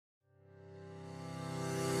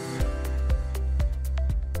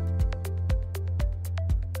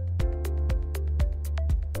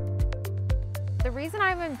The reason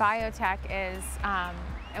I'm in biotech is,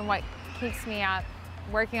 and what keeps me up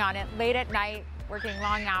working on it late at night, working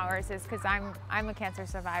long hours, is because I'm a cancer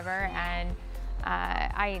survivor, and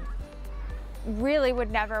I really would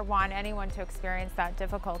never want anyone to experience that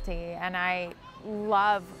difficulty. And I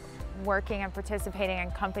love working and participating in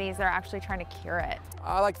companies that are actually trying to cure it.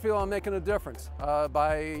 I like to feel I'm making a difference.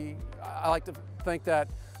 I like to think that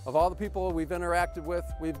of all the people we've interacted with,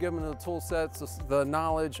 we've given the tool sets, the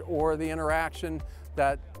knowledge, or the interaction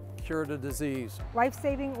that cured a disease.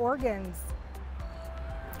 Life-saving organs,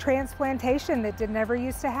 transplantation that never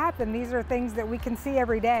used to happen. These are things that we can see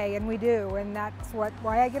every day, and we do, and that's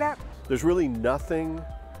why I get up. There's really nothing,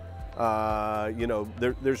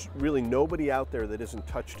 there's really nobody out there that isn't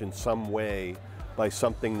touched in some way by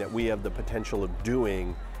something that we have the potential of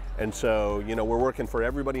doing. And so, we're working for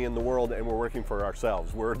everybody in the world, and we're working for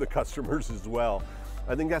ourselves. We're the customers as well.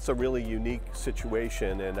 I think that's a really unique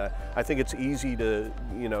situation, and I think it's easy to,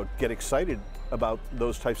 get excited about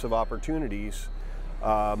those types of opportunities.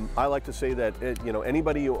 I like to say that,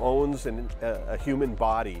 anybody who owns a human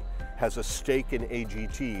body has a stake in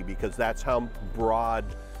AGT, because that's how broad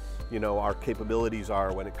our capabilities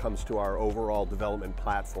are when it comes to our overall development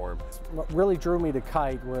platform. What really drew me to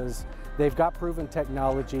Kite was they've got proven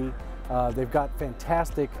technology, they've got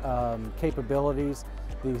fantastic capabilities,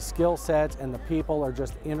 the skill sets and the people are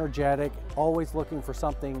just energetic, always looking for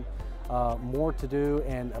something more to do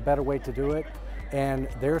and a better way to do it. And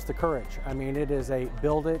there's the courage. I mean, it is a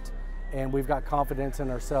build it, and we've got confidence in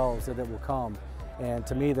ourselves that it will come. And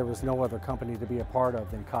to me, there was no other company to be a part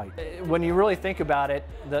of than Kite. When you really think about it,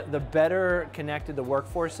 the better connected the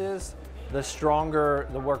workforce is, the stronger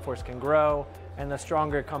the workforce can grow, and the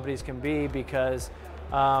stronger companies can be, because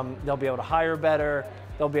they'll be able to hire better,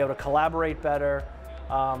 they'll be able to collaborate better.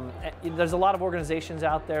 There's a lot of organizations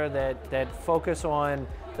out there that focus on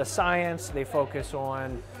the science, they focus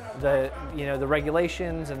on the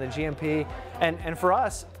regulations and the GMP, and for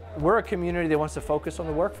us, we're a community that wants to focus on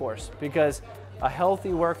the workforce, because a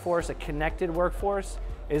healthy workforce, a connected workforce,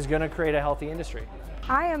 is going to create a healthy industry.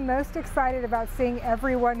 I am most excited about seeing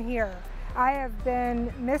everyone here. I have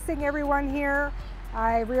been missing everyone here.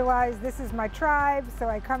 I realize this is my tribe, so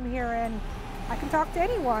I come here and I can talk to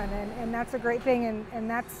anyone, and that's a great thing, and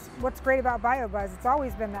that's what's great about BioBuzz. It's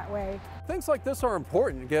always been that way. Things like this are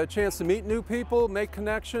important. You get a chance to meet new people, make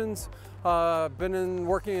connections. Been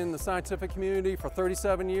working in the scientific community for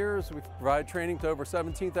 37 years. We've provided training to over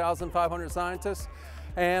 17,500 scientists.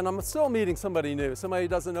 And I'm still meeting somebody new, somebody who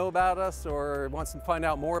doesn't know about us or wants to find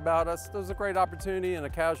out more about us. There's a great opportunity in a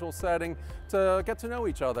casual setting to get to know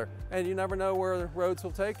each other, and you never know where the roads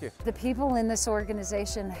will take you. The people in this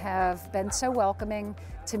organization have been so welcoming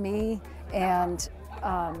to me and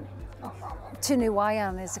to New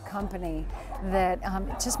Ion as a company that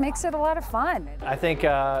it just makes it a lot of fun. I think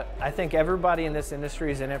everybody in this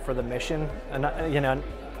industry is in it for the mission,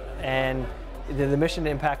 and the mission to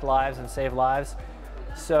impact lives and save lives.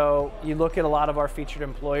 So you look at a lot of our featured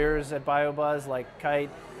employers at BioBuzz, like Kite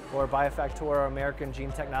or BioFactura or American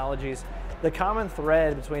Gene Technologies. The common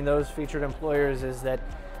thread between those featured employers is that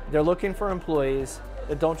they're looking for employees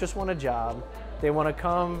that don't just want a job. They want to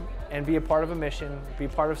come and be a part of a mission, be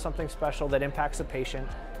part of something special that impacts a patient,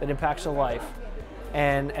 that impacts a life.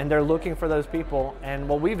 And they're looking for those people. And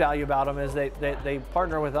what we value about them is they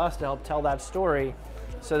partner with us to help tell that story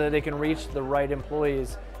so that they can reach the right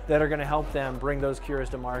employees that are going to help them bring those cures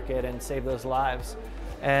to market and save those lives.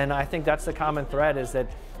 And I think that's the common thread, is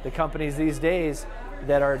that the companies these days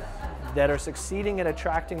that are succeeding at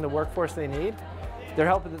attracting the workforce they need,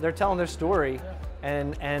 they're telling their story,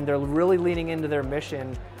 and they're really leaning into their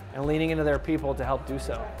mission and leaning into their people to help do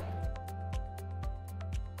so.